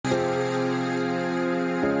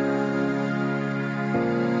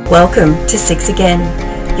Welcome to Six Again,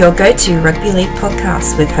 your go-to rugby league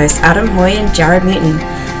podcast with hosts Adam Hoy and Jared Newton.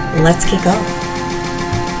 Let's kick off.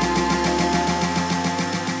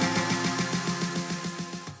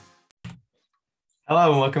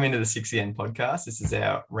 Hello and welcome into the 6 Again podcast. This is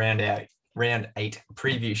our round 8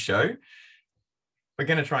 preview show. We're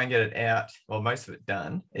going to try and get it out, well, most of it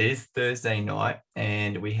done. It is Thursday night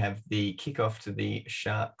and we have the kickoff to the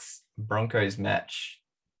Sharks-Broncos match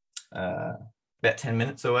about 10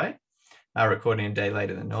 minutes away. Recording a day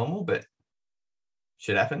later than normal, but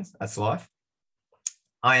shit happens. That's life.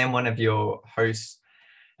 I am one of your hosts,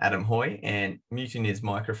 Adam Hoy, and muting his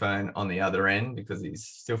microphone on the other end because he's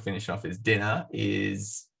still finishing off his dinner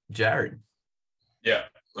is Jared. Yeah,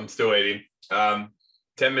 I'm still eating. 10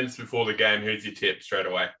 minutes before the game, who's your tip straight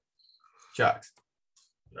away? Sharks.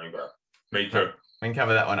 Okay. Me too. We can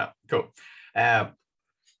cover that one up. Cool.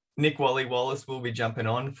 Nick Wally Wallace will be jumping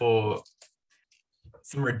on for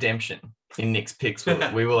some redemption in Nick's picks,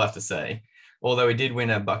 we will have to say. Although he did win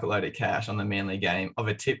a bucket load of cash on the Manly game of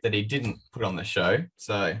a tip that he didn't put on the show.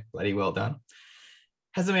 So bloody well done.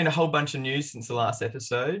 Hasn't been a whole bunch of news since the last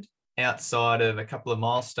episode. Outside of a couple of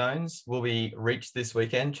milestones will be reached this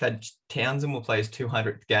weekend. Chad Townsend will play his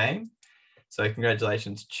 200th game. So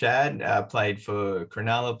congratulations, Chad. Played for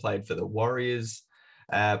Cronulla, played for the Warriors,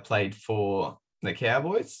 played for the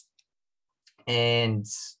Cowboys. And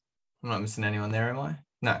I'm not missing anyone there, am I?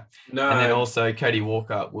 No. And then also Cody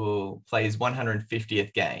Walker will play his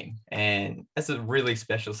 150th game. And that's a really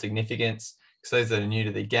special significance because those that are new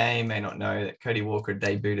to the game may not know that Cody Walker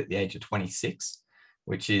debuted at the age of 26,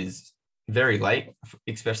 which is very late,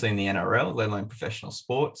 especially in the NRL, let alone professional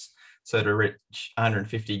sports. So to reach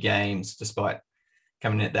 150 games despite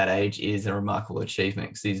coming in at that age is a remarkable achievement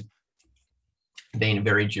because he's been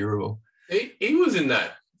very durable. He was in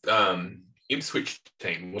that Ipswich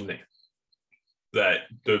team, wasn't he? That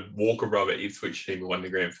the Walker brother Ipswich team won the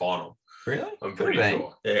grand final. Really? I'm pretty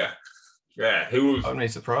sure. Yeah. Yeah. Who was I wouldn't be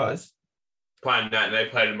surprised. Playing that, and they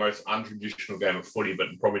played the most untraditional game of footy, but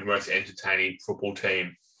probably the most entertaining football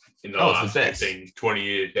team in the last 15, 20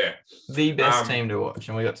 years. Yeah. The best team to watch.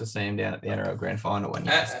 And we got to see him down at the NRL grand final one.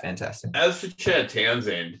 It's fantastic. As for Chad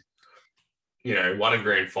Townsend, won a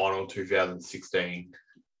grand final 2016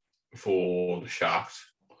 for the Sharks.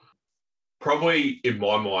 Probably, in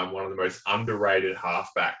my mind, one of the most underrated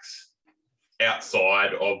halfbacks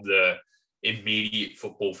outside of the immediate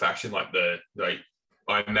football faction.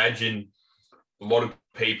 I imagine a lot of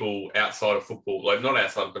people outside of football, not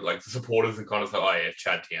outside, but the supporters and kind of say, oh yeah,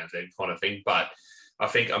 Chad Townsend kind of thing. But I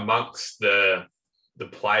think amongst the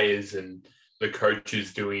players and the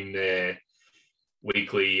coaches doing their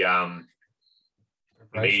weekly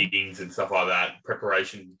meetings and stuff like that,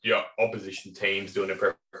 preparation, opposition teams doing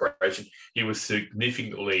their preparation, he was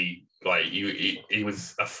significantly, he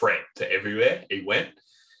was a threat to everywhere he went.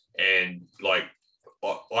 And, I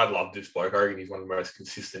love this bloke. I reckon he's one of the most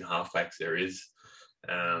consistent halfbacks there is.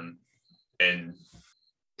 And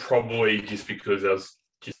probably just because there was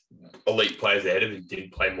just elite players ahead of him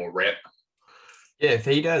didn't play more rep. Yeah, if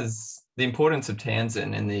he does, the importance of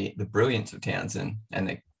Townsend and the brilliance of Townsend and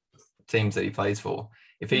the teams that he plays for,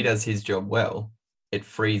 if he does his job well, it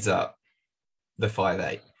frees up the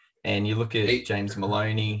 5'8". And you look at James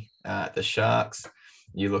Maloney, the Sharks,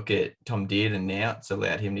 you look at Tom Dearden now, it's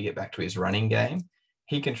allowed him to get back to his running game.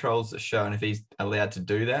 He controls the show, and if he's allowed to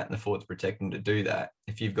do that and the forwards protect him to do that,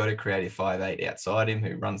 if you've got a creative 5'8" outside him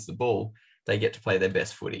who runs the ball, they get to play their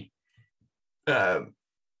best footy.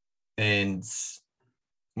 And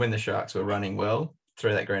when the Sharks were running well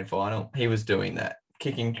through that grand final, he was doing that.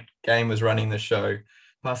 Kicking game was running the show.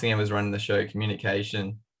 Passing game was running the show.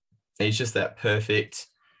 Communication. He's just that perfect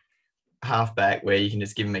halfback where you can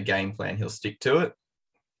just give him a game plan. He'll stick to it.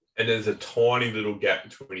 And there's a tiny little gap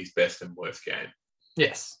between his best and worst game.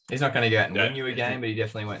 Yes. He's not going to go out and win you a game, but he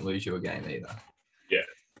definitely won't lose you a game either. Yeah.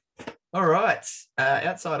 All right.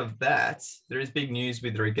 Outside of that, there is big news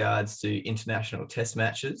with regards to international test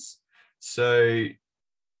matches. So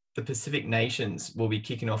the Pacific nations will be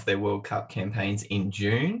kicking off their World Cup campaigns in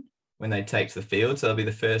June when they take to the field. So it'll be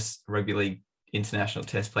the first rugby league international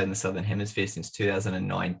test played in the Southern Hemisphere since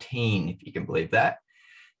 2019, if you can believe that.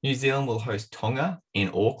 New Zealand will host Tonga in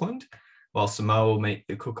Auckland, while Samoa will meet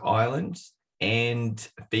the Cook Islands, and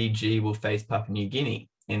Fiji will face Papua New Guinea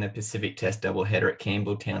in a Pacific Test doubleheader at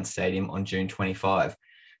Campbelltown Stadium on June 25.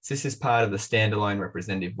 So this is part of the standalone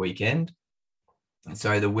representative weekend.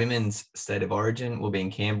 So the women's state of origin will be in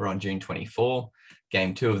Canberra on June 24.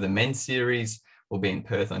 Game 2 of the men's series will be in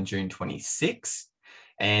Perth on June 26.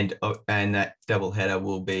 And that doubleheader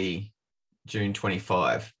will be June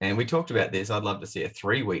 25. And we talked about this. I'd love to see a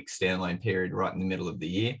 3-week standalone period right in the middle of the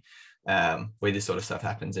year, where this sort of stuff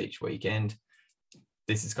happens each weekend.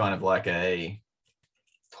 This is kind of like a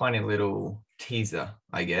tiny little teaser,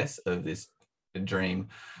 I guess, of this dream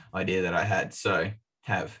idea that I had. So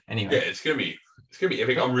anyway. Yeah, it's gonna be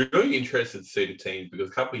epic. I'm really interested to see the teams because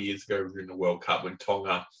a couple of years ago we were in the World Cup when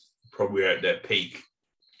Tonga probably at their peak.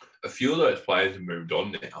 A few of those players have moved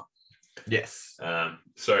on now. Yes.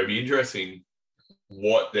 So it'd be interesting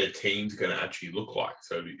what their team's going to actually look like.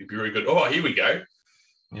 So it'd be really good. Oh, here we go.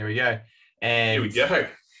 And here we go.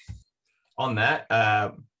 On that,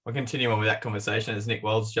 we'll continue on with that conversation as Nick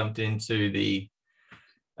Wells jumped into the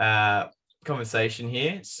conversation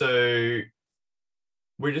here. So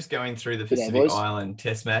we're just going through the Pacific Island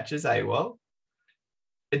test matches, well.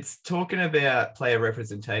 It's talking about player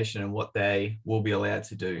representation and what they will be allowed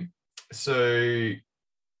to do. So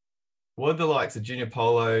what the likes of Junior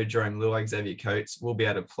Polo, Jerome Luai, Xavier Coates will be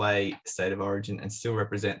able to play State of Origin and still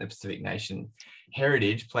represent the Pacific Nation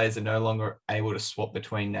heritage. Players are no longer able to swap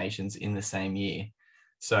between nations in the same year.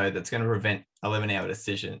 So that's going to prevent 11-hour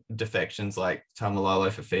defections like Taumalolo,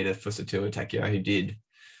 Fafita, Fusatua, Takio, who did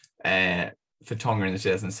for Tonga in the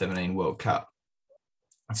 2017 World Cup.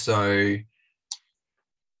 So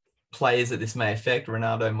players that this may affect,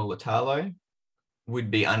 Ronaldo Mulatalo, would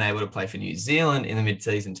be unable to play for New Zealand in the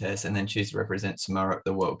mid-season test and then choose to represent Samoa at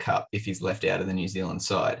the World Cup if he's left out of the New Zealand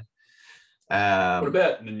side. What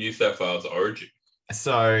about the New South Wales Origin?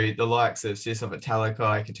 So the likes of Sisofa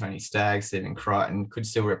Talakai, Katoni Stagg, Stephen Crichton could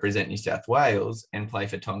still represent New South Wales and play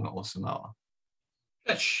for Tonga or Samoa.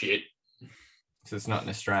 That's shit. So it's not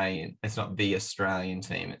the Australian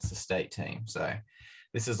team, it's the state team. So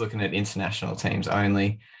this is looking at international teams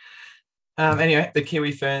only. Anyway, the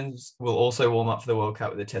Kiwi Ferns will also warm up for the World Cup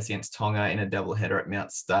with a test against Tonga in a doubleheader at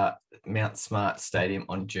Mount Smart Stadium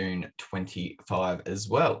on June 25 as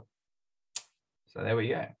well. So there we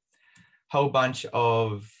go. Whole bunch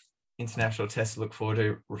of international tests to look forward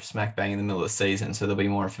to smack bang in the middle of the season. So there'll be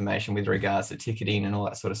more information with regards to ticketing and all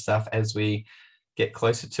that sort of stuff as we get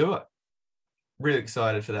closer to it. Really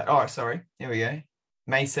excited for that. Oh, sorry. Here we go.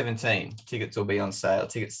 May 17, tickets will be on sale.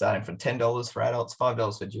 Tickets starting from $10 for adults,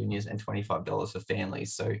 $5 for juniors, and $25 for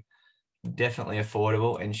families. So definitely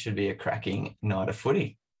affordable and should be a cracking night of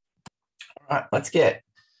footy. All right, let's get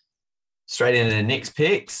straight into the Nick's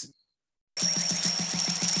picks.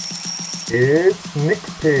 It's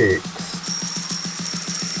Nick's picks.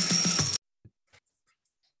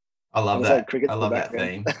 I love that. I love that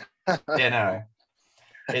theme. Yeah, no.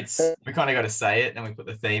 We kind of got to say it and we put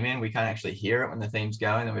the theme in. We can't actually hear it when the theme's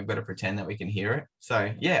going and we've got to pretend that we can hear it.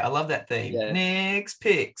 So yeah, I love that theme. Yeah. Next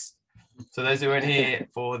picks. So those who weren't here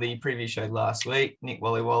for the preview show last week, Nick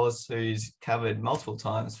Wally Wallace, who's covered multiple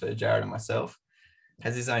times for Jared and myself,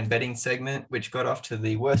 has his own betting segment, which got off to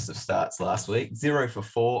the worst of starts last week. 0 for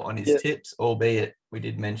 4 on his tips, albeit we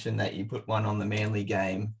did mention that you put one on the Manly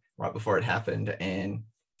game right before it happened and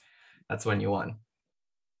that's when you won.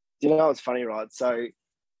 You know, it's funny, right? So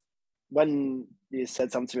when you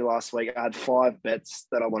said something to me last week, I had 5 bets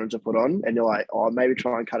that I wanted to put on, and you're like, oh, maybe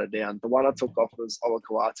try and cut it down. The one I took off was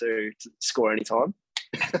Owakawatu to score anytime.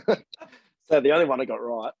 So the only one I got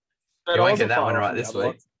right. But you won't get that one right this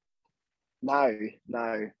week. No.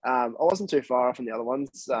 I wasn't too far off from the other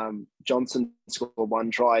ones. Johnson scored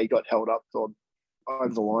 1 try. He got held up over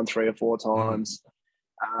the line 3 or 4 times.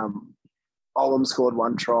 Olam scored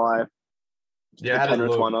 1 try. Yeah, the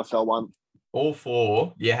Penrith one, I fell 1. All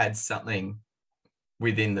 4, you had something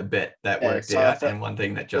within the bet that worked out and one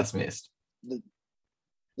thing that just missed.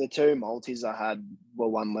 The 2 multis I had were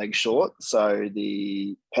 1 leg short. So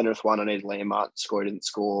the Penrith one, I needed Liam Martin to score, didn't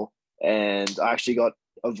score. And I actually got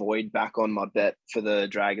a void back on my bet for the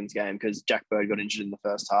Dragons game because Jack Bird got injured in the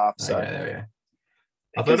first half. So there we go.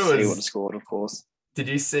 I thought he would have scored, of course. Did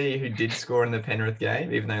you see who did score in the Penrith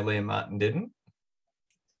game, even though Liam Martin didn't?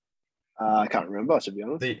 I can't remember, to be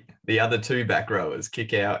honest. The other 2 back rowers,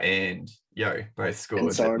 Kickout and Yo, both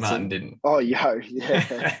scored, but Martin didn't. Oh, Yo,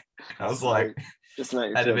 yeah. I was like,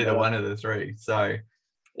 had to be the one of the 3. So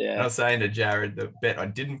I was saying to Jared, the bet I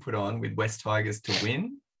didn't put on with West Tigers to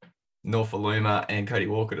win, Norfoluma and Cody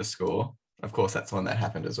Walker to score. Of course, that's one that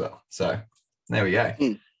happened as well. So there we go.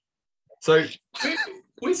 So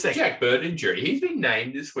with Jack Bird injury, he's been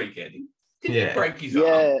named this weekend. Didn't he break his arm?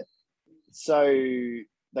 Yeah. So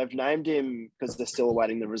they've named him because they're still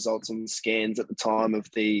awaiting the results and scans at the time of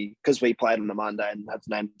because we played on the Monday and had to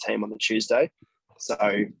name the team on the Tuesday. So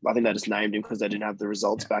I think they just named him because they didn't have the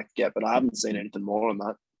results back yet, but I haven't seen anything more on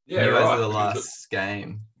that. Yeah, it was the last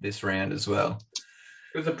game this round as well.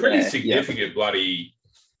 It was a pretty significant bloody,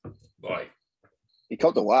 He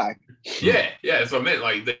caught the whack. Yeah. So I meant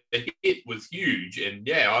like the hit was huge, and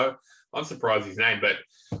I'm surprised his name, but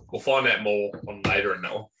we'll find out more on later in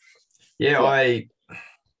that one. Yeah,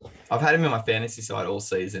 I've had him in my fantasy side all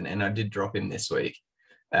season, and I did drop him this week.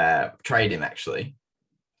 Trade him actually.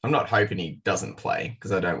 I'm not hoping he doesn't play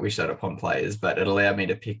because I don't wish that upon players, but it allowed me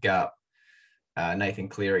to pick up Nathan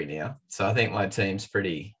Cleary now. So I think my team's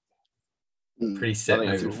pretty set I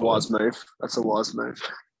think moving it's a forward. wise move. That's a wise move.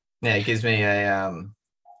 Yeah, it gives me a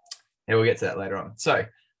yeah, we'll get to that later on. So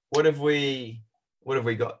what have we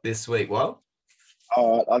got this week? Well,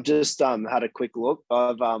 I've just had a quick look.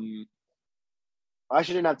 I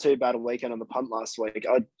actually didn't have too bad a weekend on the punt last week.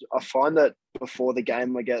 I find that before the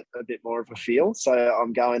game I get a bit more of a feel. So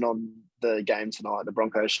I'm going on the game tonight, the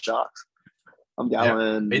Broncos Sharks. I'm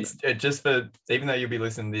going. It's just for, even though you'll be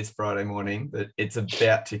listening this Friday morning, that it's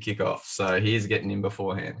about to kick off. So he's getting in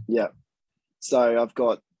beforehand. Yeah. So I've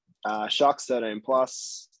got Sharks 13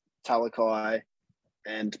 plus, Talakai,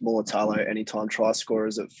 and Mulatalo anytime try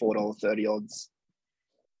scorers at $4.30 odds.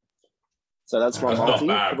 So that's my That's not multi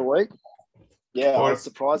bad. for the week. Yeah, I Four- was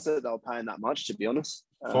surprised that they were paying that much, to be honest.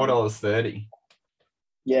 $4.30.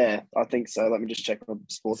 Yeah, I think so. Let me just check on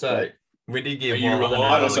sports. So we did give Are you one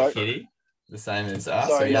relying on $100 it? kitty, the same as us.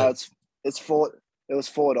 Sorry, so yeah, no, it's four. It was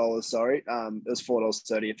 $4. Sorry, it was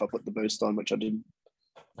 $4.30 if I put the boost on, which I didn't.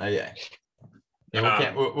 oh yeah.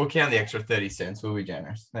 Yeah, we'll count the extra 30 cents. We'll be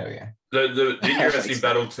generous. There we go. The interesting Thanks.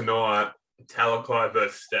 battle tonight, Talakai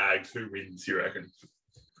versus Stags. Who wins, you reckon?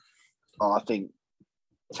 Oh, I think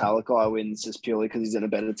Talakai wins just purely because he's in a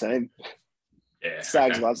better team. Yeah.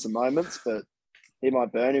 Stags okay. loves some moments, but he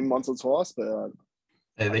might burn him once or twice. But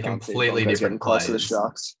They're I can't see completely Broncos getting different close to the players.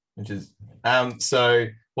 Sharks. Which is so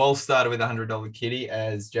Wall started with $100 kitty,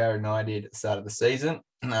 as Jared and I did at the start of the season.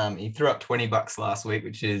 He threw up $20 last week,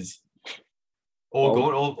 which is all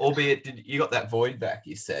good. Albeit you got that void back,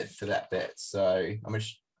 you said, for that bet. So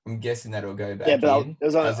I'm guessing that'll go back. Yeah, but in. it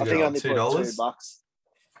was only, How's I it think I go, only put $2? $2.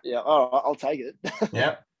 Yeah, I'll take it.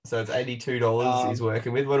 Yeah. So it's $82 he's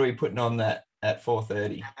working with. What are we putting on that at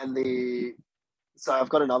 4:30? And so I've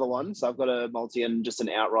got another one. So I've got a multi and just an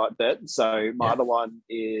outright bet. So my other one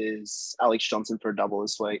is Alex Johnson for a double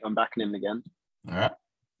this week. I'm backing him again. All right.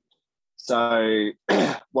 So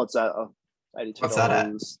what's that? $82. What's that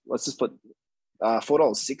at? Let's just put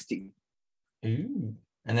 $4.60. Ooh.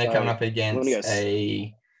 And they're So, coming up I'm gonna against go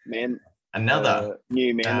another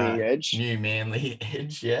new Manly edge. new Manly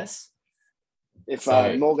edge, yes. If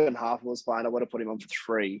So- Morgan Harper was playing, I would have put him on for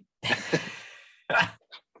 3.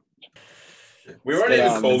 We won't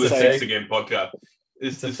even call this so- Six Again podcast.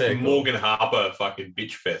 It's a this fair call. Morgan Harper fucking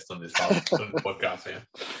bitch fest on this podcast, man.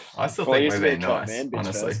 I still Well, think he we're used to be being a top nice, man, bitch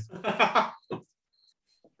honestly. fest.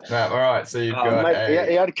 Right, all right. So you've got Mate,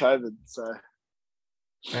 he had COVID, so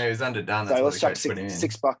he was underdone. That's so what let's the chuck coach put him in.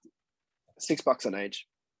 $6 on each.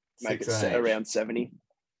 Make $6 it on each. around 70.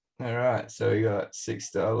 All right, so we got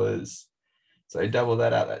 $6. So double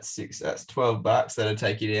that up. That's $12. That'll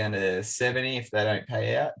take you down to 70 if they don't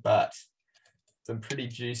pay out. But some pretty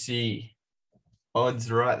juicy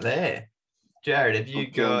odds right there. Jared, have you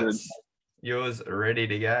I'm feeling got good. yours ready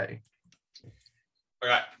to go?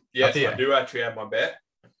 Okay. Yes, Up here. I do actually have my bet.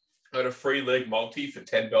 I got a free leg multi for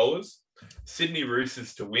 $10. Sydney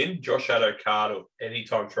Roosters to win. Josh Adokar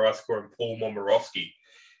anytime try scorer, and Paul Momorowski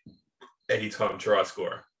anytime try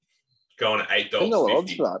scorer. Going at $10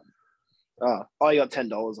 odds $8.50. for that. Oh, you got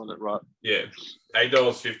 $10 on it, right? Yeah,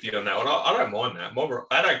 $8.50 on that one. I don't mind that.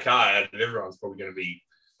 Adokar, everyone's probably going to be.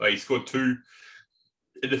 Like, he scored 2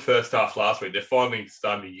 in the first half last week. They're finally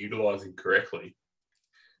starting to utilise him correctly.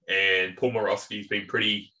 And Paul Morowski's been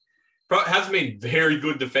hasn't been very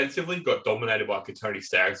good defensively. Got dominated by Katoni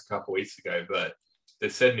Staggs a couple of weeks ago, but they're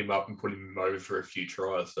setting him up and putting him over for a few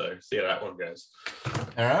tries. So see how that one goes.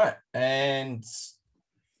 All right. And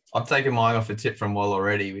I've taken mine off a tip from Wall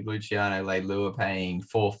already with Luciano Leilua paying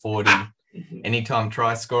 $4.40 anytime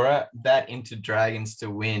try scorer. That into Dragons to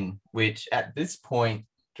win, which at this point,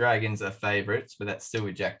 Dragons are favourites, but that's still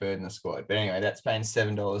with Jack Bird in the squad. But anyway, that's paying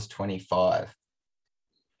 $7.25.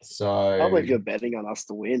 So I can't believe you're betting on us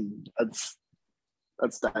to win. That's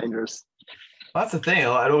dangerous. that's the thing. It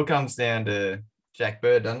all comes down to Jack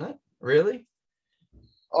Bird, doesn't it? Really?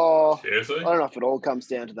 Oh, Seriously? I don't know if it all comes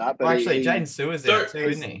down to that, but Well, actually, he- Jaden Sewer's So- out too,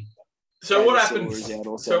 isn't he? So what Jaden happens? Sewer is out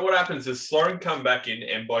also. So what happens? Does Sloan come back in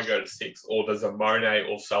and by go to 6, or does a Monet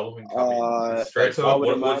or Sullivan come in straight? that's to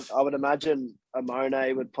what I would imagine a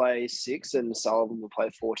Monet would play 6 and Sullivan would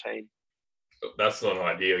play 14. That's not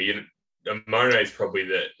ideal. Monet's probably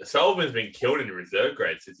Sullivan's been killed in the reserve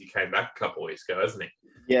grade since he came back a couple of weeks ago, hasn't he?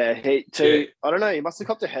 Yeah, Yeah. I don't know. He must have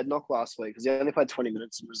copped a head knock last week because he only played 20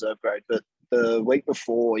 minutes in reserve grade. But the week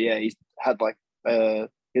before, he had he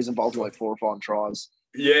was involved in 4 or 5 tries.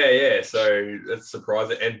 Yeah. So that's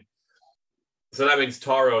surprising. And so that means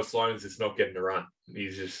Tyrell Sloan's just not getting the run.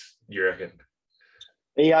 He's just, you reckon?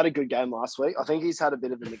 He had a good game last week. I think he's had a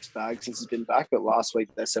bit of a mixed bag since he's been back, but last week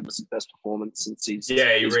they said was his best performance since he's he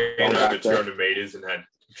ran over 200 metres and had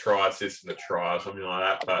a try assist and a try or something like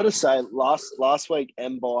that. But I've got to say, last week,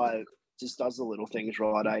 Mbai just does the little things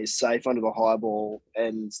right. He's safe under the high ball,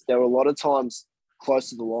 and there were a lot of times close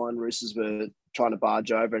to the line, Roosters were trying to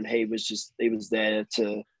barge over, and he was there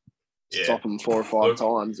to stop him 4 or 5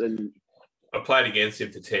 times. And I played against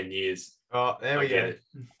him for 10 years. Oh, there we go.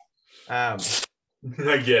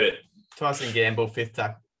 I get it. Tyson Gamble, fifth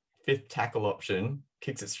tackle option,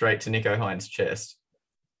 kicks it straight to Nico Hines' chest,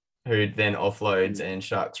 who then offloads and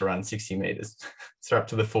Sharks run 60 metres. So up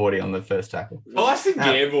to the 40 on the first tackle. Tyson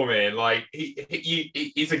Gamble, man,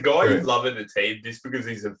 he's a guy you love in the team just because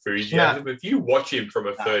he's enthusiasm. But if you watch him from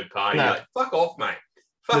a third party, you're like, fuck off, mate.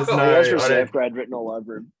 Fuck off. He has reserve grade written all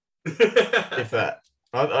over him. If that.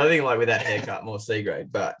 I think with that haircut, more C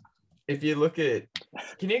grade. But if you look at,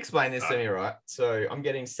 can you explain this to me, right? So I'm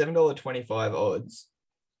getting $7.25 odds,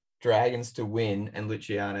 Dragons to win and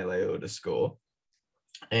Luciano Leao to score.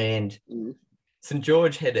 And St.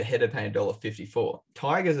 George head-to-head are paying $1.54.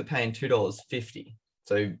 Tigers are paying $2.50.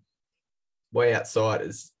 So way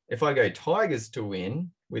outsiders. If I go Tigers to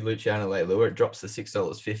win with Luciano Leao, it drops to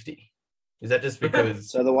 $6.50. Is that just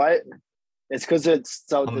because... So the way... It's because it's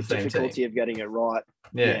the difficulty of getting it right.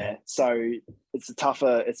 Yeah. So it's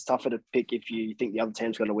tougher to pick if you think the other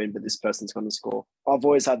team's going to win, but this person's going to score. I've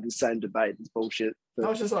always had the same debate. It's bullshit. I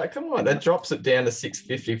was just like, come on, that drops it down to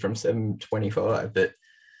 $6.50 from $7.25. But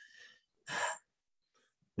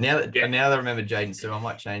now that I remember Jaden Sue, I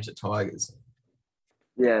might change the Tigers.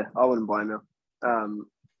 Yeah, I wouldn't blame you. I'm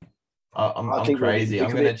crazy.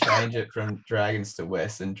 I'm going to change it from Dragons to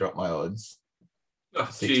West and drop my odds.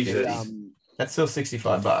 Oh, Jesus. That's still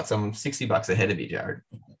 $65. I'm $60 ahead of you, Jared.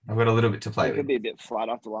 I've got a little bit to play with. It could be a bit flat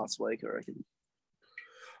after last week, I reckon.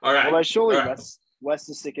 All right. Although surely West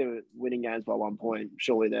is sick of winning games by 1 point.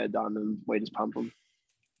 Surely they're done and we just pump them.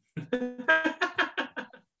 I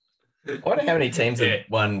wonder how many teams have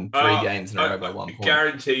won 3 games in a row by 1 point. I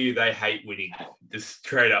guarantee you they hate winning. Just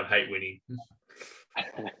straight up hate winning.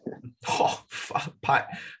 Oh, fuck. I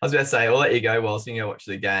was about to say, I'll let you go whilst you go watch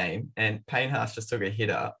the game. And Payne Haas just took a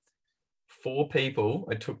hit up. 4 people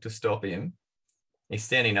it took to stop him. He's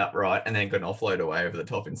standing upright and then got an offload away over the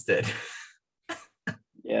top instead.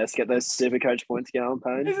 Yeah, let's get those Supercoach points going,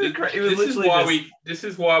 Payne. This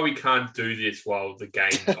is why we can't do this while the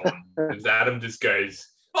game's on. Because Adam just goes,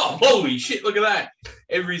 oh, holy shit, look at that.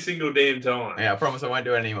 Every single damn time. Yeah, I promise I won't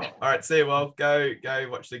do it anymore. All right, see you. Well, go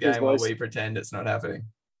watch the game while we pretend it's not happening.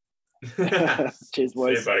 Cheers,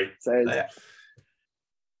 boys. See you, buddy.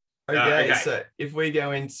 Okay, so if we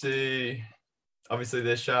go into, obviously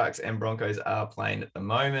the Sharks and Broncos are playing at the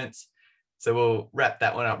moment. So we'll wrap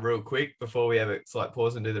that one up real quick before we have a slight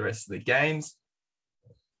pause and do the rest of the games.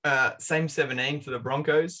 Same 17 for the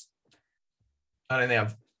Broncos. I don't think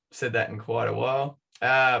I've said that in quite a while.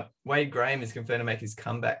 Wade Graham is confirmed to make his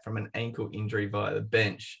comeback from an ankle injury via the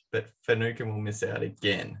bench, but Finucane will miss out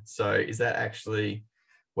again. So is that actually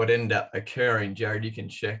what ended up occurring? Jared, you can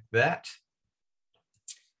check that.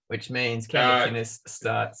 Which means Cam McInnes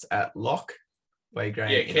starts at lock. Wade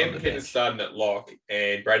Graham. Yeah, Cam McInnes is starting at lock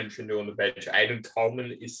and Brady Trindle on the bench. Aidan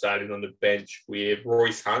Tolman is starting on the bench with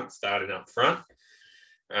Royce Hunt starting up front.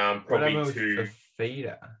 Probably to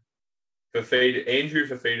Fafita. Andrew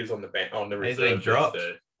Fafita's on the bench on the reserve. He's been dropped.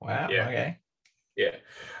 Wow. Yeah. Okay. Yeah.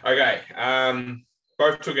 Okay.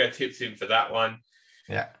 Both took our tips in for that one.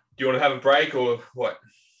 Yeah. Do you want to have a break or what?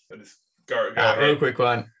 I'll just go ahead. Real quick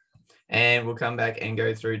one. And we'll come back and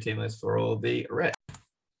go through team list for all the rest.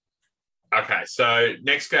 Okay, so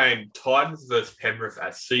next game, Titans versus Penrith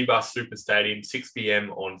at Seabus Super Stadium, 6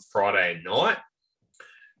 p.m. on Friday night.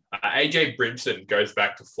 AJ Brimson goes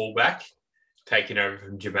back to fullback, taking over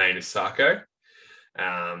from Jermaine Asako.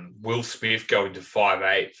 Will Smith going to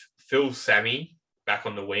 5'8". Phil Sammy back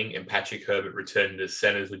on the wing, and Patrick Herbert returning to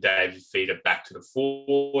centres with David Feeder back to the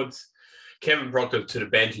forwards. Kevin Proctor to the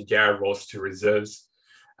bench and Jared Ross to reserves.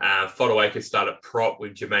 Fodawaker started prop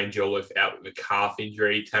with Jermaine Jolliffe out with a calf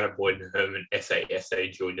injury. Tanner Boyd and Herman SA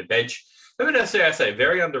joined the bench. Herman SA,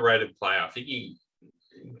 very underrated player. I think he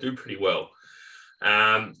do pretty well.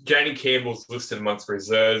 Janie Campbell's listed amongst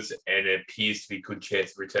reserves, and it appears to be a good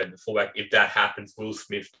chance to return to fullback. If that happens, Will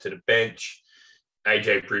Smith to the bench,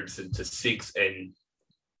 AJ Brimson to 6, and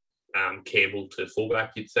Campbell to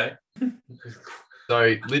fullback, you'd say.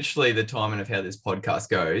 So literally the timing of how this podcast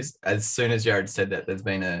goes, as soon as Jared said that, there's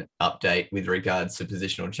been an update with regards to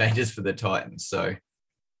positional changes for the Titans. So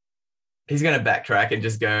he's going to backtrack and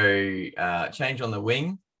just go change on the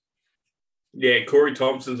wing. Yeah, Corey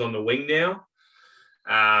Thompson's on the wing now.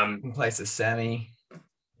 In place of Sammy.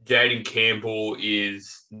 Jaden Campbell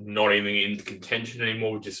is not even in contention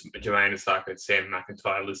anymore. Just Jermaine Osaka and Sam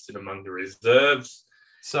McIntyre listed among the reserves.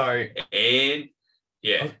 So, and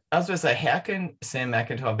yeah, I was going to say, how can Sam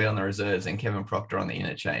McIntyre be on the reserves and Kevin Proctor on the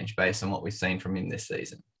interchange based on what we've seen from him this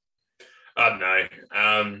season? I don't know.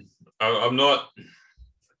 I'm not.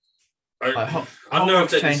 I know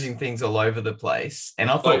it's changing things all over the place, and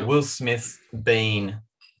I thought Will Smith being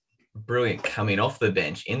brilliant coming off the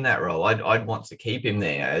bench in that role. I'd want to keep him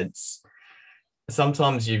there. It's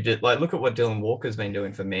sometimes you did look at what Dylan Walker's been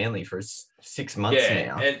doing for Manly for 6 months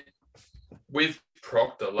now. And with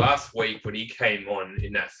Proctor last week when he came on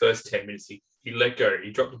in that first 10 minutes, he let go.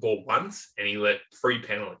 He dropped the ball once and he let 3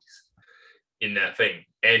 penalties in that thing.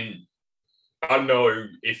 And I don't know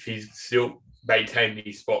if he's still maintained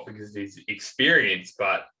his spot because of his experience,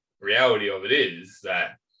 but reality of it is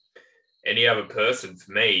that any other person,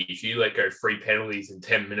 for me, if you let go 3 penalties in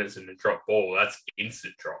 10 minutes and a drop ball, that's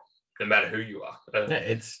instant drop, no matter who you are.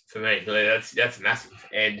 It's for me, that's massive.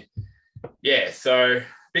 And yeah, so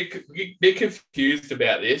bit confused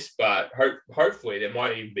about this, but hopefully there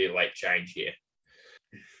might even be a late change here.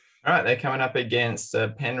 All right, they're coming up against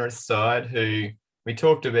Penrith side, who we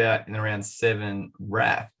talked about in the round 7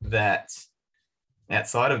 wrap, that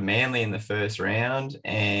outside of Manly in the first round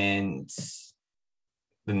and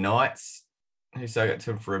the Knights, who stuck it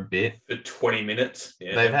to them for a bit. For 20 minutes.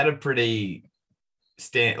 Yeah. They've had a pretty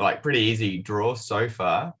easy draw so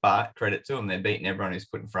far, but credit to them, they're beating everyone who's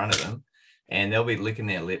put in front of them. And they'll be licking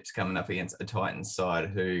their lips coming up against a Titans side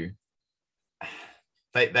who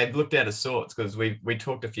they've looked out of sorts, because we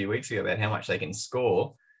talked a few weeks ago about how much they can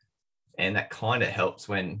score. And that kind of helps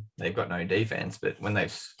when they've got no defense. But when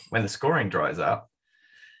the scoring dries up,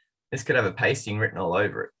 this could have a pasting written all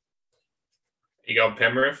over it. You got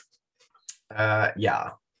Penrith? Yeah.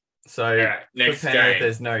 So next for Penrith, game,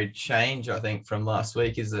 there's no change, I think, from last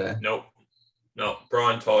week, is there? Nope.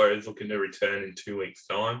 Brian Tyler is looking to return in 2 weeks'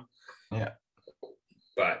 time. Yeah.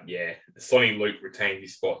 But yeah, Sonny Luke retained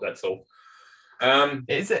his spot. That's all.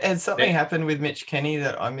 Has something happened with Mitch Kenny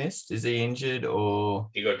that I missed? Is he injured or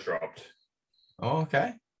he got dropped? Oh,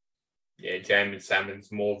 okay. Yeah, Jamin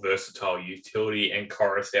Salmon's more versatile utility, and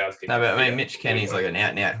Coruscant's. No, but I mean, Mitch Kenny's like an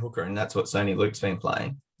out-and-out hooker, and that's what Sonny Luke's been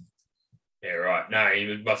playing. Yeah, right. No,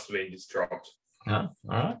 he must have been just dropped. Oh, all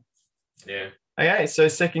right. Yeah. Okay, so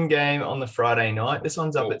second game on the Friday night. This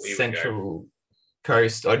one's up at Central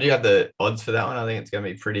Coast. I do have the odds for that one. I think it's going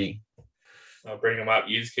to be pretty. I'll bring them up.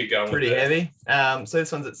 You just keep going. Pretty heavy. So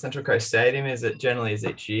this one's at Central Coast Stadium, as it generally is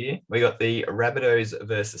each year. We got the Rabbitohs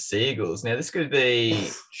versus Seagulls. Now, this could be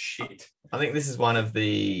shit. I think this is one of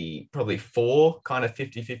the probably 4 kind of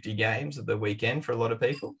 50-50 games of the weekend for a lot of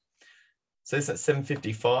people. So this is at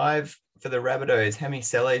 7:55 for the Rabbitohs. Hemi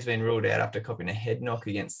Sele's been ruled out after copying a head knock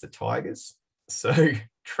against the Tigers. So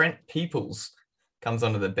Trent Peoples comes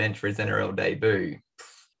onto the bench for his NRL debut.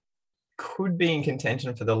 Could be in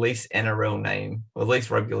contention for the least NRL name, or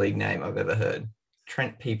least rugby league name I've ever heard.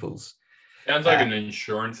 Trent Peoples. Sounds like an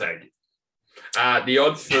insurance agent. The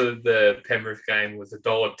odds for the Penrith game was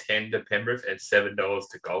 $1.10 to Penrith and $7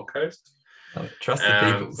 to Gold Coast. Trust the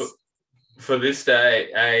Peoples. For this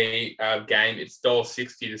day, a game, it's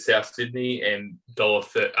 $1.60 to South Sydney and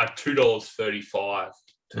 $2.35.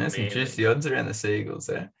 That's some juicy odds around the Seagulls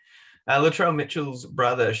there. Latrell Mitchell's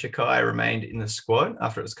brother, Shakai, remained in the squad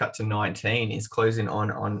after it was cut to 19. He's closing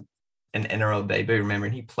on an NRL debut.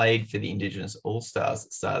 Remembering he played for the Indigenous All-Stars at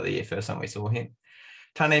the start of the year, first time we saw him.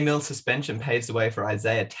 Tane Mill's suspension paves the way for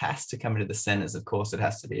Isaiah Tass to come into the centres. Of course, it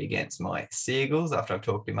has to be against my Seagulls after I've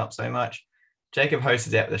talked him up so much. Jacob Host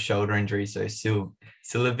is out with a shoulder injury, so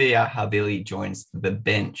Sylvia Havili joins the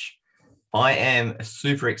bench. I am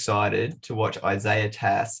super excited to watch Isaiah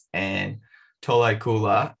Tass and Tolo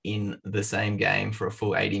Kula in the same game for a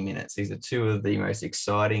full 80 minutes. These are 2 of the most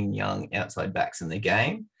exciting young outside backs in the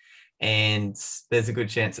game. And there's a good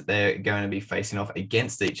chance that they're going to be facing off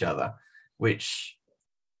against each other, which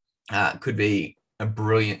could be a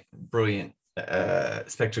brilliant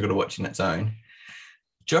spectacle to watch in its own.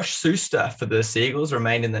 Josh Suster for the Seagulls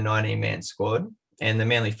remained in the 19-man squad. And the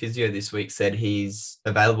Manly physio this week said he's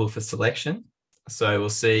available for selection. So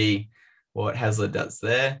we'll see what Hasler does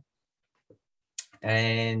there.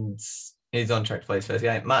 And he's on track to play his first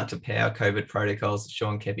game. Martin Tapau, COVID protocols,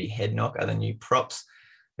 Sean Kepi head knock are the new props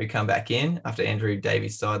who come back in after Andrew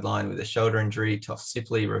Davies sidelined with a shoulder injury. Toff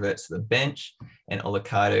Sipley reverts to the bench, and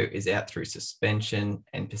Olicado is out through suspension,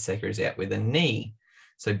 and Paseka is out with a knee.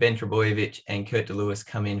 So Ben Trebojevic and Kurt DeLewis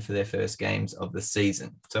come in for their first games of the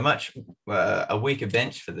season. So much a weaker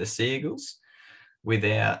bench for the Sea Eagles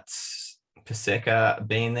without Paseka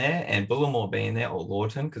being there and Bullimore being there, or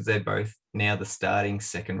Lawton, because they're both now the starting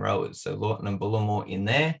second rowers. So Lawton and Bullimore in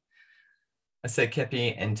there. I said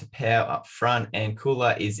Kepi and Tapau up front, and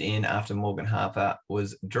Kula is in after Morgan Harper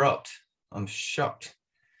was dropped. I'm shocked.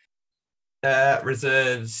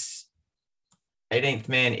 Reserves, 18th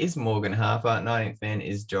man is Morgan Harper, 19th man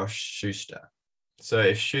is Josh Schuster. So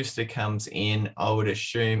if Schuster comes in, I would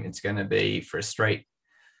assume it's going to be for a straight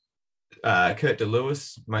Kurt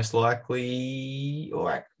DeLewis, most likely,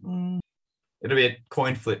 or it'll be a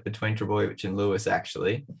coin flip between Trebojevic and Lewis,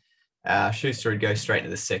 actually. Schuster would go straight into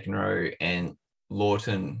the second row, and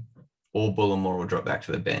Lawton or Bullimore will drop back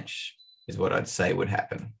to the bench, is what I'd say would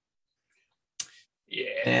happen. Yeah.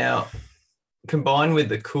 Now, combined with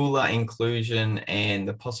the Cooler inclusion and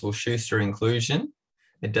the possible Schuster inclusion,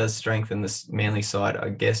 it does strengthen the Manly side, I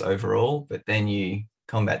guess, overall. But then you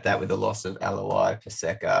combat that with the loss of Aloi,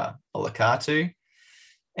 Paseka, Olicatu.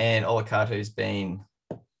 And Olicatu's been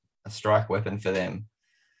a strike weapon for them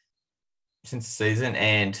since the season.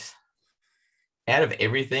 And out of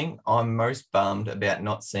everything, I'm most bummed about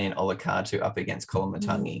not seeing Olicatu up against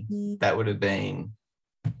Kolomatangi. That would have been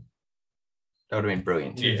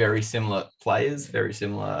brilliant. Two very similar players, very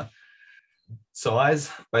similar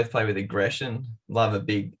size, both play with aggression, love a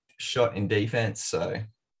big shot in defense. So,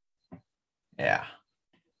 yeah.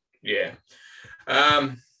 Yeah.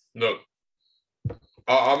 Look,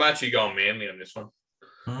 I'm actually going Manly on this one.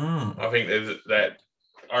 I think there's that.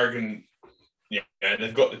 I reckon,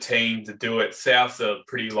 they've got the team to do it. Souths are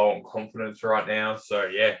pretty low on confidence right now. So,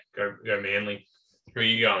 yeah, go Manly. Who are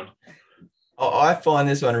you going? I find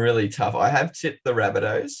this one really tough. I have tipped the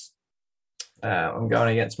Rabbitohs. I'm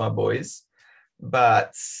going against my boys.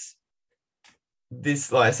 But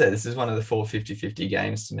this, like I said, this is one of the 4 50-50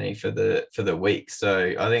 games to me for the week.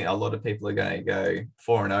 So I think a lot of people are going to go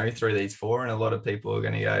 4-0 through these four, and a lot of people are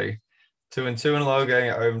going to go 2-2, and a lot are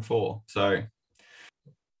going 0-4. So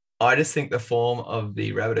I just think the form of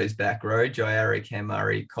the Rabbitohs back row, Jaiara, Cam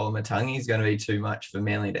Murray, Kolomatangi, is going to be too much for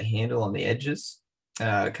Manly to handle on the edges.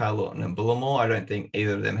 Carl Lawton and Bullimore, I don't think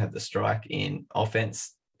either of them have the strike in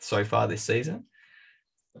offense so far this season.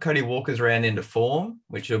 Cody Walker's round into form,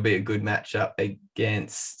 which will be a good matchup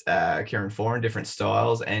against Kieran Foran, different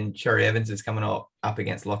styles. And Cherry Evans is coming up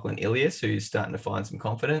against Lachlan Ilias, who's starting to find some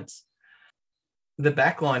confidence. The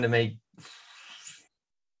back line to me,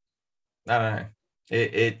 I don't know.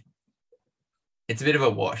 It's a bit of a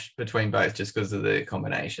wash between both just because of the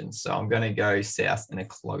combinations. So I'm going to go South in a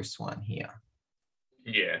close one here.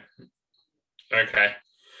 Yeah. Okay.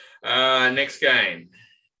 Next game.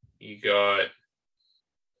 You got...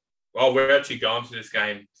 Well, we're actually going to this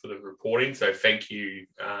game for the reporting, so thank you,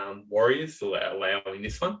 Warriors, for allowing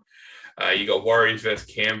this one. You got Warriors versus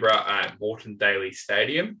Canberra at Moreton Daily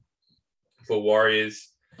Stadium. For Warriors,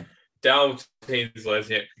 Dale Martinez,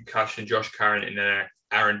 Lesniak concussion, Josh Curran and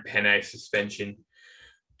Aaron Penne suspension,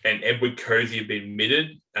 and Edward Cozy have been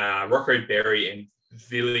admitted. Rocco Berry and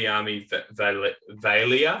Viliami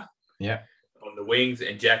Valia on the wings,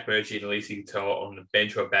 and Jack Murchie and Elise Katoa on the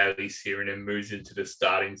bench, while Bailey Sirenan moves into the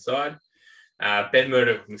starting side. Ben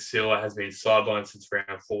Murdoch-Masila has been sidelined since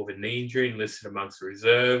round 4 with a knee injury and listed amongst the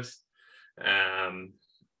reserves. And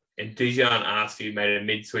Dijon Arce, who made a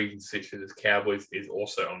mid-season switch for the Cowboys, is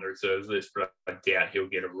also on the reserves list, but I doubt he'll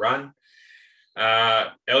get a run.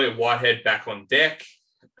 Elliot Whitehead back on deck.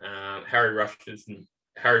 Harry Rushton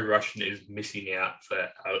is missing out for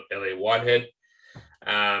Elliot Whitehead.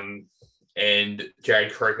 And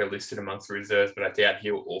Jared Croker listed amongst the reserves, but I doubt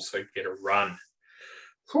he'll also get a run.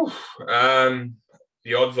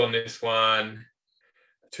 The odds on this one,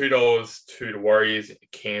 $2 to the Warriors,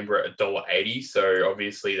 Canberra $1.80. So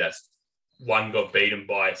obviously that's one got beaten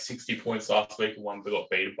by 60 points last week and one got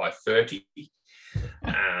beaten by 30.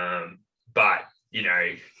 But,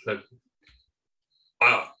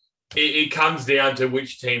 it comes down to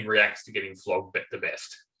which team reacts to getting flogged the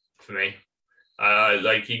best for me.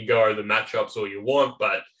 You can go over the matchups all you want,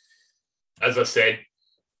 but as I said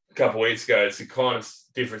a couple of weeks ago, it's a kind of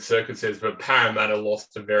different circumstances, but Parramatta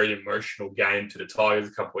lost a very emotional game to the Tigers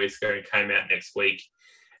a couple of weeks ago and came out next week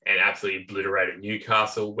and absolutely obliterated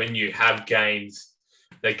Newcastle. When you have games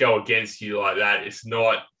that go against you like that, it's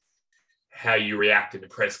not how you react in the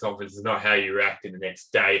press conference, it's not how you react in the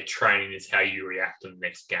next day at training, it's how you react in the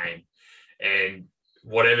next game. And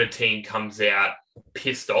whatever team comes out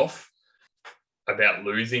pissed off, about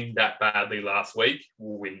losing that badly last week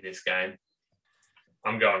will win this game.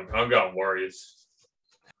 I'm going Warriors.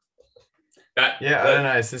 I don't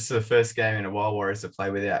know. This is the first game in a while Warriors to play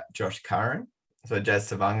without Josh Curran. So Jazz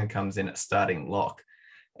Savanga comes in at starting lock.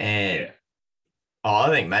 And I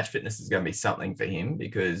think match fitness is going to be something for him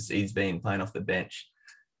because he's been playing off the bench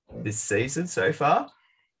this season so far.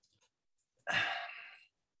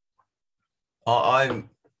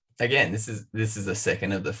 This is the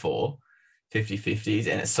second of the 4 50-50s,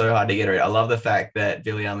 and it's so hard to get rid. I love the fact that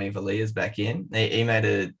Viliami Valia's back in. He made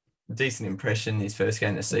a decent impression his first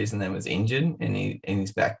game of the season, then was injured, and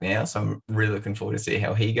he's back now. So I'm really looking forward to see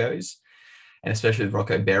how he goes, and especially with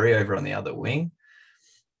Rocco Berry over on the other wing.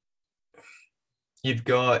 You've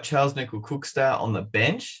got Charles Nickel-Cookstar on the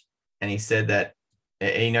bench, and he said that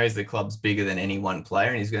he knows the club's bigger than any one player,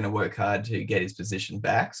 and he's going to work hard to get his position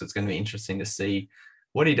back. So it's going to be interesting to see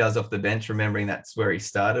what he does off the bench, remembering that's where he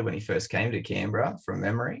started when he first came to Canberra from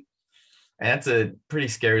memory. And that's a pretty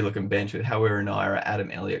scary looking bench with Hawira Naira,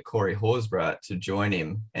 Adam Elliott, Corey Horsburgh to join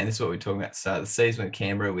him. And this is what we're talking about at the start of the season with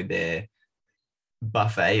Canberra with their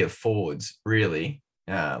buffet of forwards, really.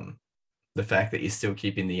 The fact that you're still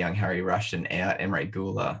keeping the young Harry Rushton out, Emre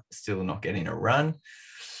Gula still not getting a run.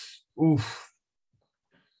 Oof.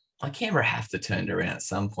 Like Canberra have to turn it around at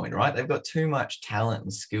some point, right? They've got too much talent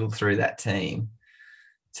and skill through that team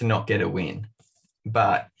to not get a win.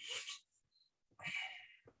 But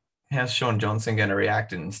how's Sean Johnson going to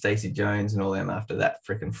react and Stacey Jones and all them after that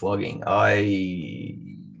freaking flogging?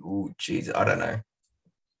 I don't know.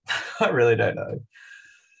 I really don't know.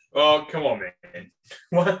 Oh, come on, man.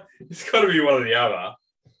 What? It's got to be one or the other.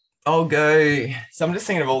 I'll go. So I'm just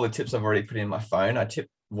thinking of all the tips I've already put in my phone. I tipped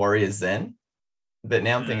Warriors then, but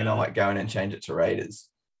now I'm thinking I might go in and change it to Raiders.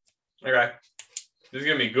 Okay. This is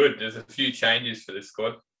going to be good. There's a few changes for this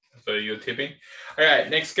squad. So you're tipping. Okay,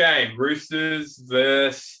 next game. Roosters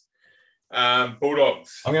versus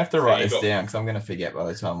Bulldogs. I'm going to have to write this down because I'm going to forget by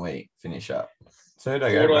the time we finish up. So did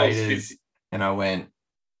I go Bulldogs Raiders 50. And I went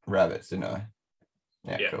Rabbits, didn't I?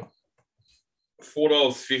 Yeah. Cool.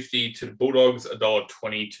 $4.50 to the Bulldogs,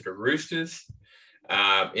 $1.20 to the Roosters.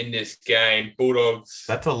 In this game, Bulldogs.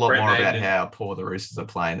 That's a lot more about how poor the Roosters are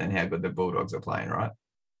playing than how good the Bulldogs are playing, right?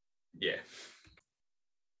 Yeah.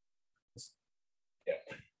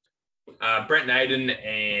 Brent Naden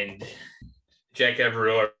and Jake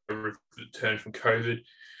Averillo returned from COVID.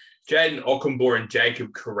 Jaden Ockenbaugh and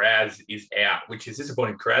Jacob Carraz is out, which is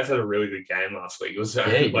disappointing. Carraz had a really good game last week. It was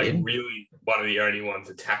really one of the only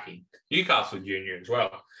ones attacking. Newcastle Junior as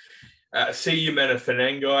well. CU Mena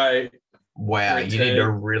Fanangai. Wow, you did a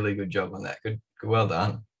really good job on that. Good, well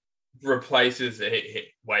done. Replaces,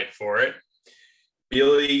 wait for it,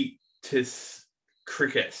 Billy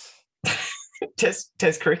Cricket. Test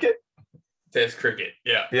cricket? Test cricket,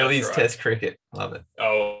 yeah. Billy's right. Test cricket. Love it.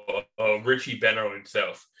 Oh, Richie Benner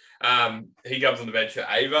himself. He comes on the bench for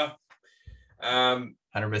Ava.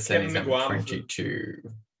 100% he's number 22.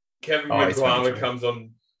 Kevin McGuama comes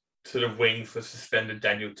on to the wing for suspended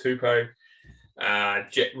Daniel Tupou.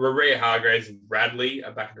 Maria Hargraves and Radley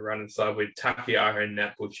are back in the running side with Takiaho and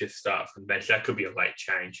Nat Butcher start from the bench. That could be a late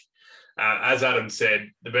change. As Adam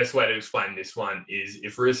said, the best way to explain this one is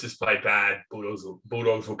if Roosters play bad,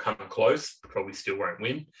 Bulldogs will come close, probably still won't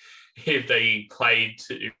win. If they play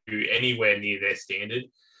to anywhere near their standard,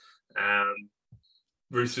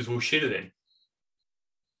 Roosters will shit it in.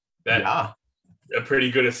 That's a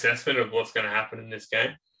pretty good assessment of what's going to happen in this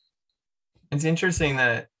game. It's interesting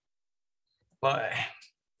that,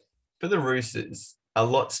 for the Roosters, a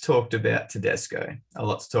lot's talked about Tedesco, a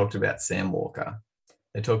lot's talked about Sam Walker.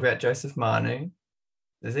 They talk about Joseph Manu.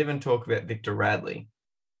 There's even talk about Victor Radley.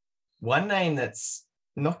 One name that's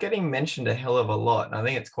not getting mentioned a hell of a lot, and I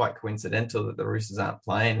think it's quite coincidental that the Roosters aren't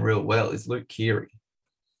playing real well, is Luke Keary.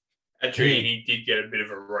 Actually, he did get a bit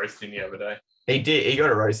of a roasting the other day. He did. He got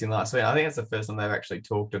a roasting last week. I think it's the first time they've actually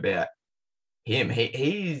talked about him.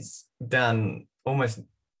 He's done almost...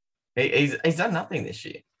 He's done nothing this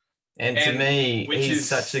year. And to me, he's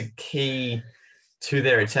such a key to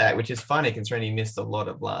their attack, which is funny considering he missed a lot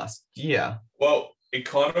of last year. Well, it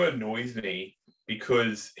kind of annoys me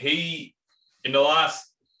because he, in the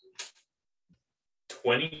last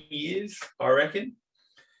 20 years, I reckon,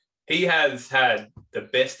 he has had the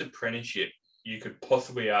best apprenticeship you could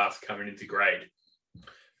possibly ask coming into grade.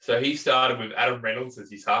 So he started with Adam Reynolds as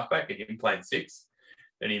his halfback and him playing 6.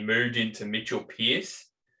 Then he moved into Mitchell Pearce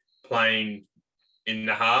playing in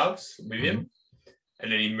the halves with him.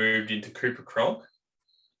 And then he moved into Cooper Cronk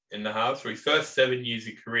in the halves. For his first 7 years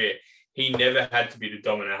of career, he never had to be the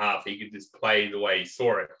dominant half. He could just play the way he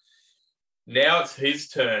saw it. Now it's his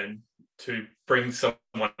turn to bring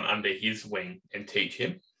someone under his wing and teach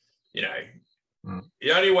him. You know,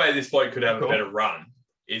 the only way this bloke could have a better run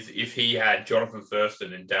is if he had Jonathan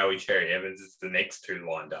Thurston and Dowie Cherry Evans as the next two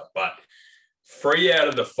lined up. But 3 out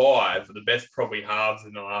of the 5 are the best probably halves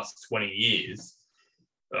in the last 20 years,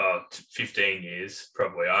 15 years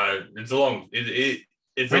probably. It's a long.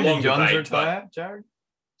 It's when a long did Johns debate. retire, Jared?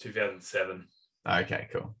 2007. Okay,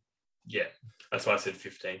 cool. Yeah, that's why I said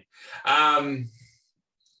 15.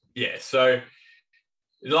 Yeah, so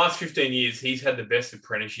in the last 15 years, he's had the best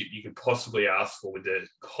apprenticeship you could possibly ask for with the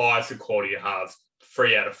highest quality of halves,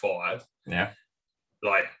 3 out of 5. Yeah.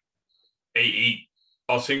 Like, I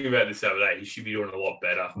was thinking about this the other day. He should be doing a lot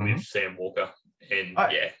better with Sam Walker. And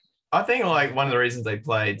I think like one of the reasons they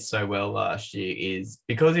played so well last year is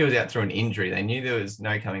because he was out through an injury. They knew there was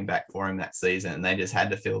no coming back for him that season, and they just had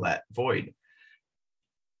to fill that void.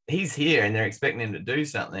 He's here, and they're expecting him to do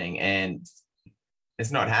something, and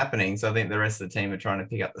it's not happening. So I think the rest of the team are trying to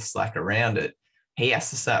pick up the slack around it. He has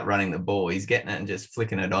to start running the ball. He's getting it and just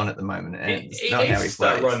flicking it on at the moment, and it's not how he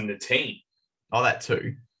start plays. Running the team. Oh, that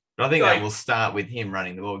too. But I think that will start with him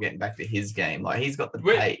running the ball, getting back to his game. Like, he's got the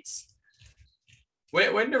pace.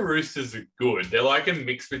 When the Roosters are good, they're like a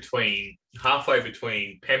mix between halfway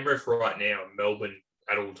between Penrith right now and Melbourne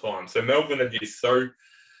at all times. So Melbourne are just so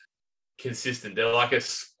consistent. They're like a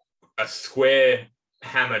square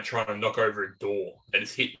hammer trying to knock over a door. They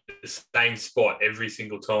just hit the same spot every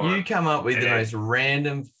single time. You come up with the most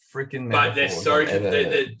random freaking metaphors.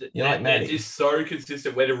 But they're just so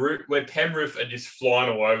consistent. Where Penrith are just flying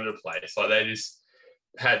all over the place. Like, they just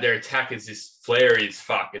had their attack is just flary as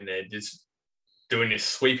fuck, and they're just doing this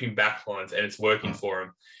sweeping backlines, and it's working for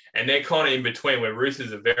them. And they're kind of in between, where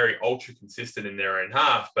Roosters are very ultra consistent in their own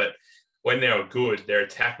half, but when they were good, their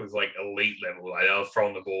attack was like elite level. Like, they were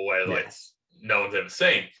throwing the ball away like no one's ever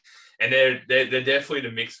seen. And they're definitely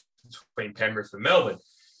the mix between Penrith and Melbourne.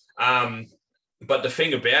 But the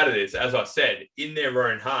thing about it is, as I said, in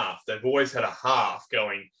their own half, they've always had a half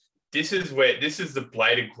going, this is the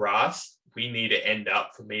blade of grass we need to end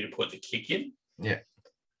up for me to put the kick in. Yeah.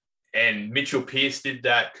 And Mitchell Pearce did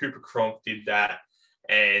that. Cooper Cronk did that.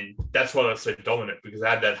 And that's why they were so dominant, because they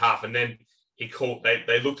had that half. And then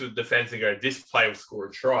they looked at the defense and go, this play will score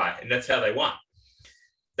a try. And that's how they won.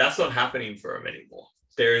 That's not happening for them anymore.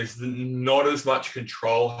 There is not as much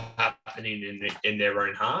control happening in their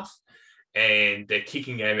own half. And their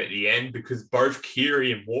kicking game at the end, because both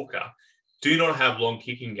Keary and Walker do not have long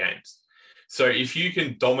kicking games. So if you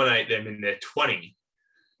can dominate them in their 20,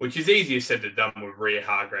 which is easier said than done with Rhea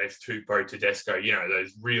Hargraves, Tupou, Tedesco,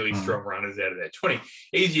 those really strong runners out of their 20.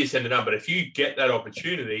 Easier said than done. But if you get that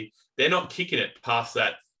opportunity, they're not kicking it past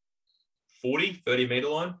that 40, 30-metre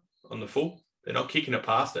line on the full. They're not kicking it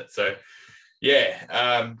past it. So,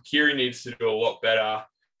 Keary needs to do a lot better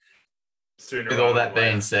sooner. With all that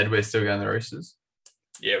being said, we're still going the Roosters.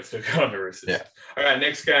 Yeah, we're still going the Roosters. Yeah. All right,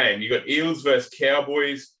 next game. You got Eels versus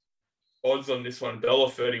Cowboys. Odds on this one,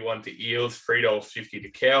 $1.31 to Eels, $3.50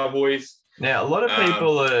 to Cowboys. Now, a lot of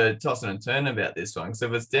people are tossing and turning about this one. So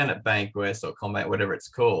if it's down at Bankwest or Combat, whatever it's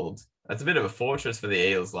called, it's a bit of a fortress for the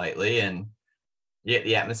Eels lately. And yet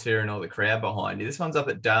the atmosphere and all the crowd behind you. This one's up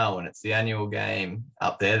at Darwin. It's the annual game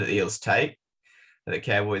up there that the Eels take, that the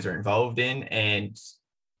Cowboys are involved in. And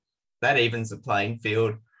that evens the playing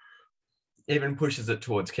field, even pushes it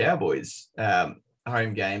towards Cowboys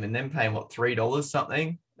home game, and then paying, $3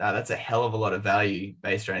 something? That's a hell of a lot of value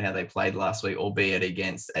based on how they played last week, albeit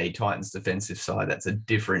against a Titans defensive side. That's a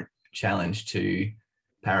different challenge to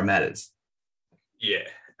Parramatta's. Yeah.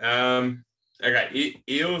 Okay.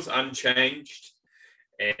 Eels unchanged,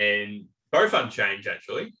 and both unchanged,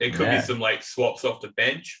 actually. There could be some swaps off the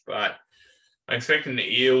bench, but I'm expecting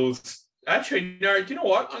the Eels. Actually, no, do you know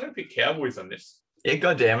what? I'm going to pick Cowboys on this. Yeah,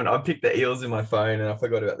 goddamn it. I picked the Eels in my phone and I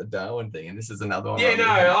forgot about the Darwin thing, and this is another one. Yeah, no,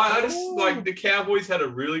 I just the Cowboys had a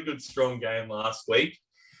really good, strong game last week.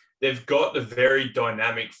 They've got the very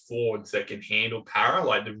dynamic forwards that can handle para,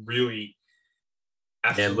 like the really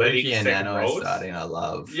athletic Lukey and Nano starting, I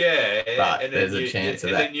love. Yeah. But there's a chance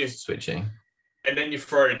of that switching. And then you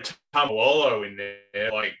throw Tamalolo in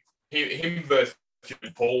there, like him versus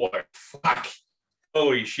Paulo. Fuck.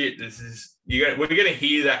 Holy shit, we're going to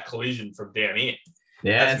hear that collision from down here.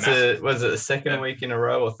 Yeah, was it the second week in a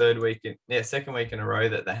row or third week? Second week in a row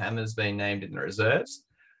that the Hammer's been named in the reserves.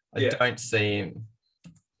 I don't see him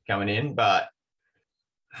coming in, but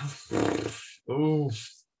Where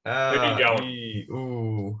are you going?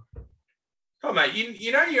 Ooh. Oh, mate,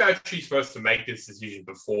 you know you're actually supposed to make this decision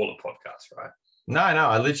before the podcast, right? No,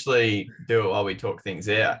 I literally do it while we talk things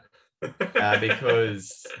out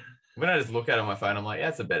because when I just look at it on my phone, I'm like, yeah,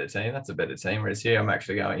 that's a better team. That's a better team. Whereas here, I'm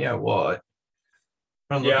actually going, yeah, what?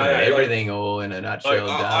 I'm looking at everything all in a nutshell.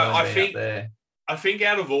 I think up there. I think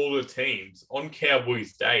out of all the teams on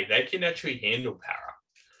Cowboys Day, they can actually handle Para.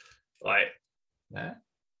 Like, Yeah.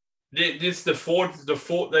 this the Ford.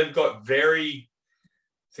 They've got very.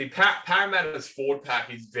 See, Parramatta's forward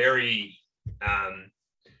pack is very,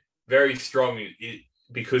 very strong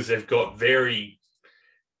because they've got very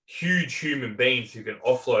huge human beings who can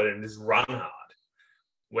offload and just run hard.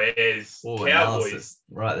 Whereas Cowboys, analysis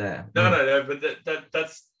right there. No, but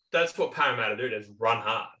that's what Parramatta do. They run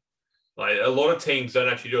hard. Like a lot of teams don't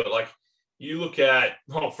actually do it. Like you look at,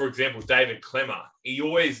 for example, David Clemmer. He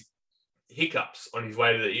always hiccups on his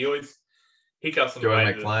way to he always hiccups on the way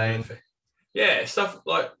McLean. to yeah, stuff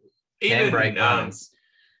like Handbrake runs.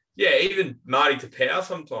 Yeah, even Marty Tapau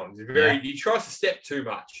sometimes. He tries to step too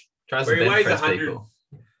much. Tries to bench press people.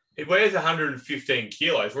 He weighs 115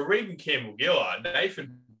 kilos. We're reading Campbell Gillard,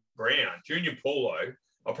 Nathan Brown, Junior Paulo.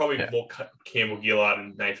 Are probably more Campbell Gillard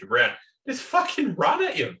and Nathan Brown. Just fucking run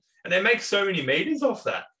at him. And they make so many meters off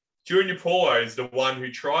that. Junior Paulo is the one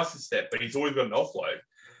who tries to step, but he's always got an offload.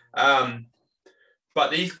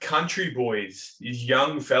 But these country boys, these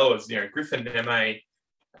young fellas, Griffin Neme,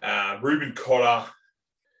 Ruben Cotter,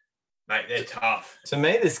 mate, they're tough. To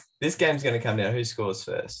me, this game's going to come down who scores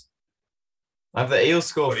first. If the Eels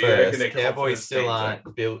score first, the Cowboys still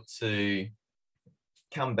aren't built to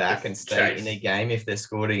come back and stay in a game if they're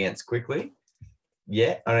scored against quickly.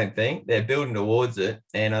 Yeah, I don't think. They're building towards it,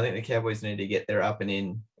 and I think the Cowboys need to get their up and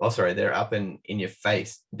in your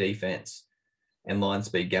face defense and line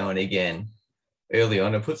speed going again early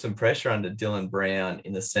on, and put some pressure under Dylan Brown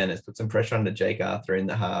in the centers, put some pressure under Jake Arthur in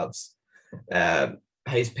the halves.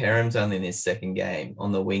 Hayes Perham's only in his second game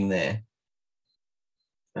on the wing there.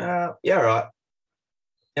 All right.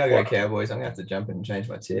 I'll go Cowboys. I'm going to have to jump in and change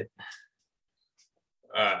my tip.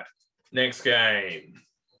 All right. Next game.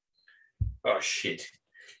 Oh, shit.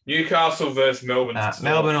 Newcastle versus Melbourne.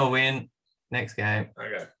 Melbourne will win. Next game.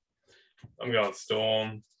 Okay. I'm going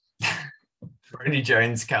Storm. Brody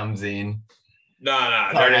Jones comes in. No,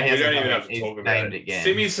 we don't even have to talk about it.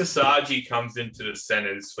 Simi Sasaji comes into the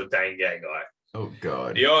centres for Dane Gagai. Oh,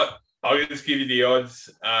 God. I'll just give you the odds.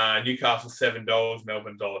 Newcastle $7,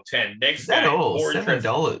 Melbourne $10. Next game. All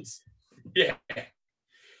 $7? Yeah.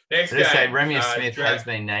 Next game. Say Romeo Smith has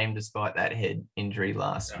been named despite that head injury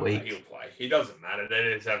last week. He'll play. He doesn't matter.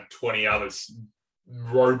 They just have 20 other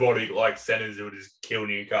robotic like centers who will just kill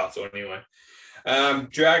Newcastle anyway.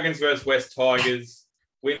 Dragons versus West Tigers.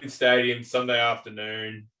 Winton Stadium, Sunday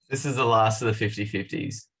afternoon. This is the last of the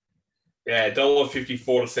 50-50s. Yeah,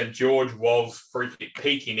 $1.54 to St. George. Wolves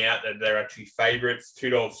peeking out that they're actually favourites.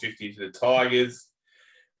 $2.50 to the Tigers.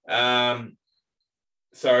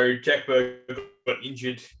 So Jack Berger got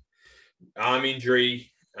injured, arm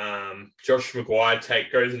injury. Josh Maguire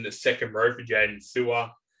goes into second row for Jaden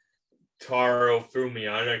Sewer. Tyrell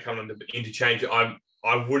Fulmiano coming on the interchange.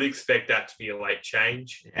 I would expect that to be a late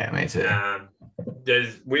change. Yeah, me too.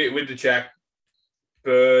 There's with the Jack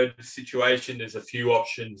Bird situation, there's a few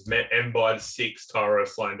options. Mbai to 6, Tyrell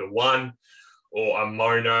Sloan to 1, or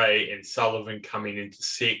Amone and Sullivan coming into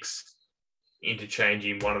 6,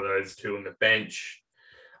 interchanging one of those two on the bench.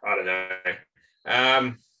 I don't know.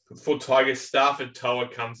 For Tigers, Stafford Toa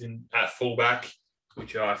comes in at fullback,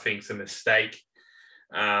 which I think is a mistake.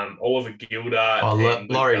 Oliver Gilder.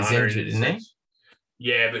 Laurie's injured, isn't he?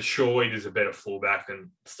 Yeah, but surely there's a better fullback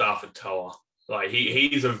than Stafford Toa. Like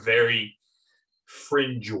he's a very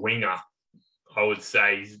fringe winger, I would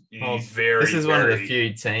say. He's very. This is one of the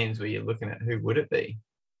few teams where you're looking at who would it be.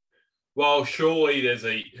 Well, surely there's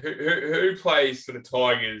who plays for the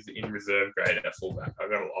Tigers in reserve grade at fullback.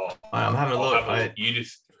 I'm having a look.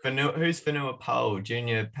 Who's Fanua Pole?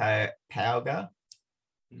 Junior Pauga?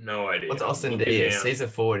 No idea. What's Austin Diaz? He's a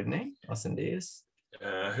forward, isn't he? Austin Diaz.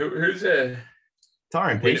 Who's a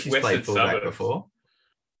Tyrone Peachy's played fullback suburbs. Before.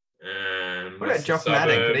 What about Jock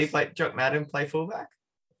Madden? Could Jock Madden play fullback?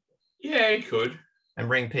 Yeah, he could. And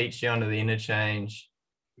bring Peachy onto the interchange.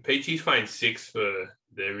 Peachy's playing 6 for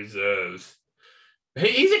their reserves.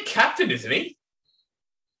 He's a captain, isn't he?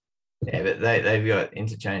 Yeah, but they've got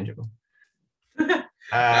interchangeable.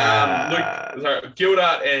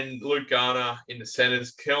 Gildart and Luke Garner in the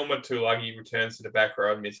centres. Kelma Tulagi returns to the back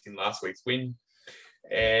row, missing last week's win.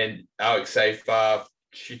 And Alex Safar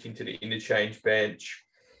shifting to the interchange bench.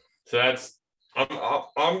 So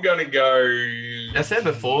I'm going to go. I said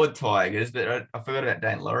before Tigers, but I forgot about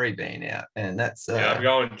Dane Laurie being out, and that's. I'm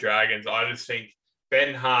going Dragons. I just think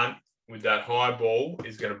Ben Hunt with that high ball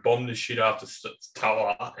is going to bomb the shit after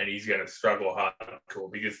Toa, and he's going to struggle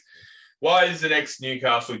hardcore because Why is the next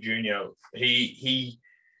Newcastle junior? He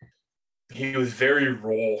was very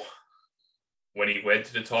raw when he went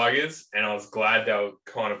to the Tigers, and I was glad they were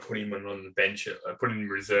kind of putting him on the bench, put him in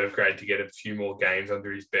reserve grade to get a few more games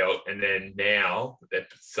under his belt. And then now they're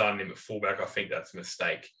starting him at fullback. I think that's a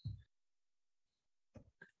mistake.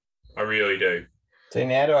 I really do. See,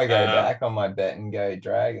 now do I go back on my bet and go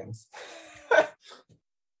Dragons?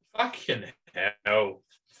 Fucking hell.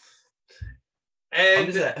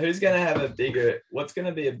 And who's going to have what's going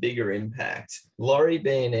to be a bigger impact? Laurie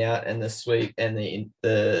being out and the sweep and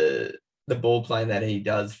the ball playing that he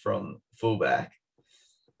does from fullback,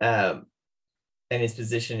 and his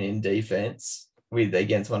position in defense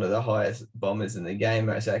against one of the highest bombers in the game,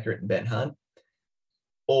 most accurate, Ben Hunt,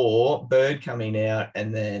 or Bird coming out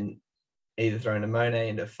and then either throwing a Monet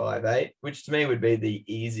into 5'8", which to me would be the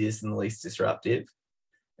easiest and the least disruptive,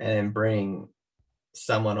 and then bring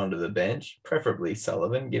someone onto the bench, preferably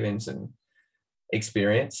Sullivan, give him some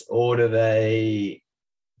experience, or do they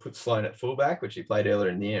put Sloan at fullback, which he played earlier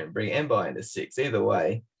in the year, and bring Mbai into 6? Either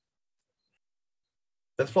way,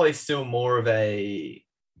 that's probably still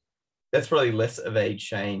that's probably less of a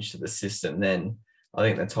change to the system than I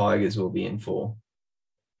think the Tigers will be in for.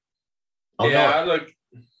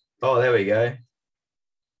 Oh, there we go.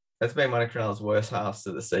 That's been one of Cronulla's worst halves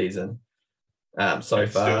of the season so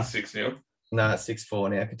far. Still 6-0? No, it's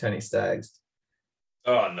 6-4 now, Katoni Staggs.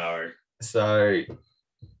 Oh, no. So,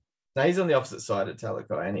 no, he's on the opposite side of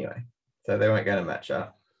Talakai anyway. So they weren't going to match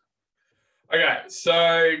up. Okay,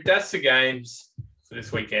 so that's the games for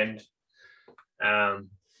this weekend.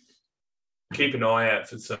 Keep an eye out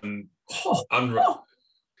for some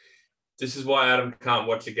This is why Adam can't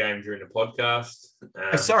watch a game during the podcast.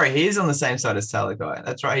 Sorry, he is on the same side as Talakai.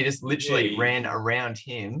 That's right. He just literally ran around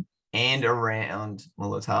him and around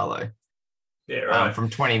Mulatalo. Yeah, right. From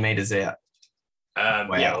 20 meters out. Wow.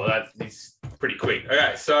 Yeah, well, that's pretty quick.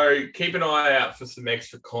 Okay, so keep an eye out for some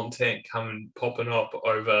extra content popping up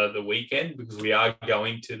over the weekend, because we are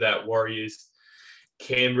going to that Warriors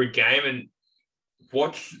Canberra game, and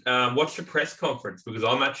watch the press conference, because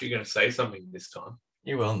I'm actually going to say something this time.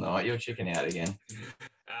 You will not. You'll chicken out again.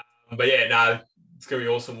 But yeah, no, it's going to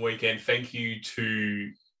be an awesome weekend. Thank you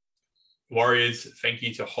to Warriors. Thank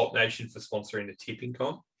you to Hop Nation for sponsoring the tipping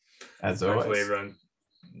comp. As always. Everyone,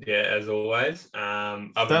 as always.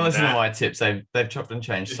 Don't listen to my tips. They've chopped and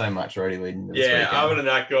changed so much already leading to this weekend. Other than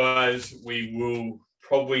that, guys, we will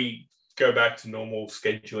probably go back to normal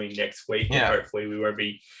scheduling next week. Yeah. And hopefully we won't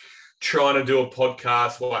be trying to do a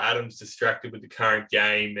podcast while Adam's distracted with the current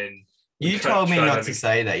game. And you told me not to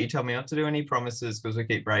say that. You told me not to do any promises because we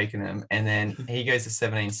keep breaking them. And then he goes to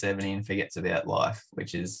 1770 and forgets about life,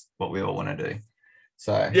 which is what we all want to do.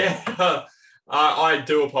 So yeah. I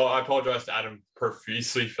apologize to Adam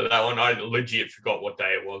profusely for that one. I legit forgot what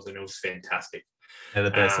day it was, and it was fantastic. They're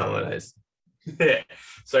the best holidays. Yeah.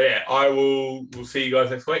 So yeah, we'll see you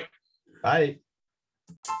guys next week. Bye.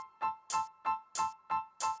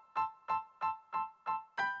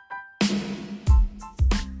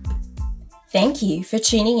 Thank you for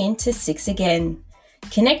tuning in to Six Again.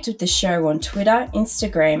 Connect with the show on Twitter,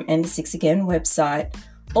 Instagram, and the Six Again website.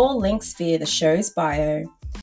 All links via the show's bio.